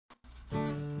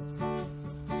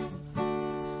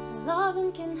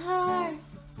Loving can hurt.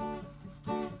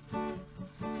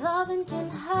 Loving can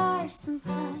hurt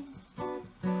sometimes.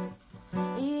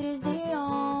 It is the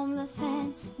only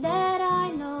thing that I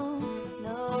know,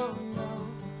 no.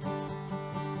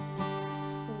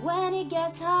 When it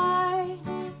gets hard,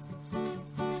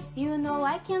 you know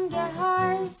I can get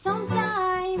hurt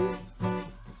sometimes.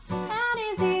 And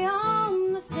it's the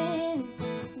only thing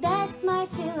that's my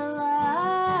feel alive.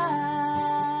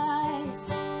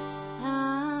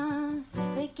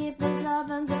 We keep this love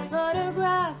on the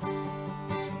photograph.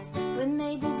 We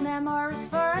made these memories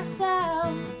for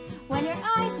ourselves. When your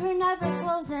eyes were never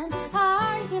closing,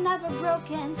 hearts were never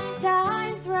broken,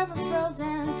 times were ever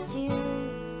frozen still.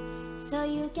 So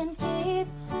you can keep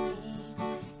me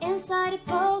inside,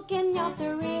 poking of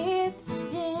the ripped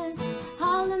jeans,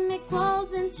 holding me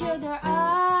close until their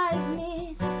eyes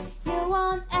meet. You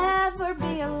won't ever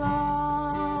be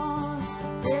alone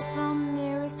if a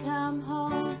mirror come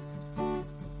home.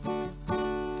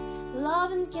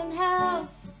 Loving can help.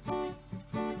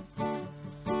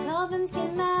 Loving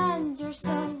can mend your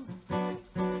soul.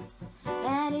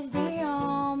 And it's the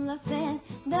only thing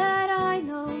that I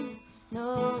know,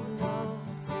 no.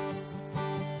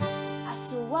 As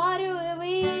to what do it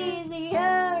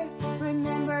easier,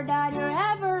 remember that you're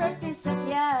ever a piece of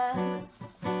you.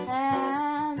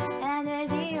 And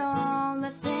it's the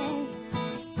only thing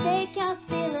they can't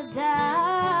feel a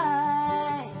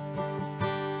die.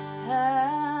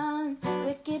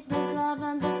 We keep this love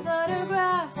on the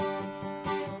photograph.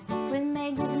 We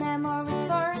make these memories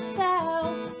for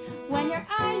ourselves. When your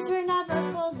eyes were never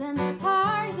closing,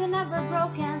 hearts were never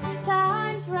broken,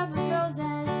 times were ever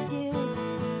frozen still.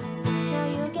 So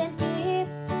you can keep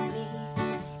me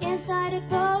inside a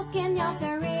poking of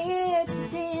the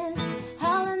ripped jeans,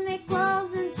 holding me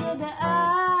close until the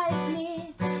eyes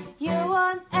meet. You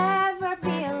won't ever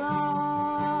be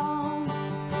alone.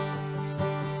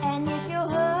 And if you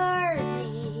hurt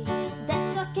me,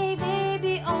 that's okay,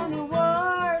 baby, only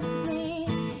words bleed.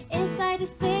 Inside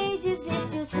these pages it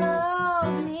just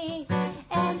hold me,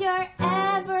 and you're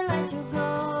ever let you go.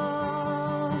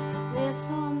 If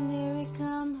a mirror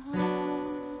come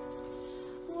home,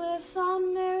 if a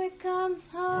mirror come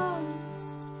home,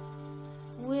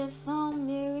 if a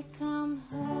mirror come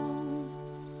home,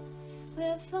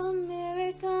 if a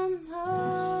mirror come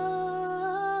home.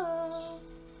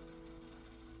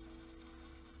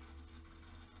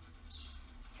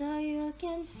 So you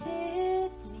can feel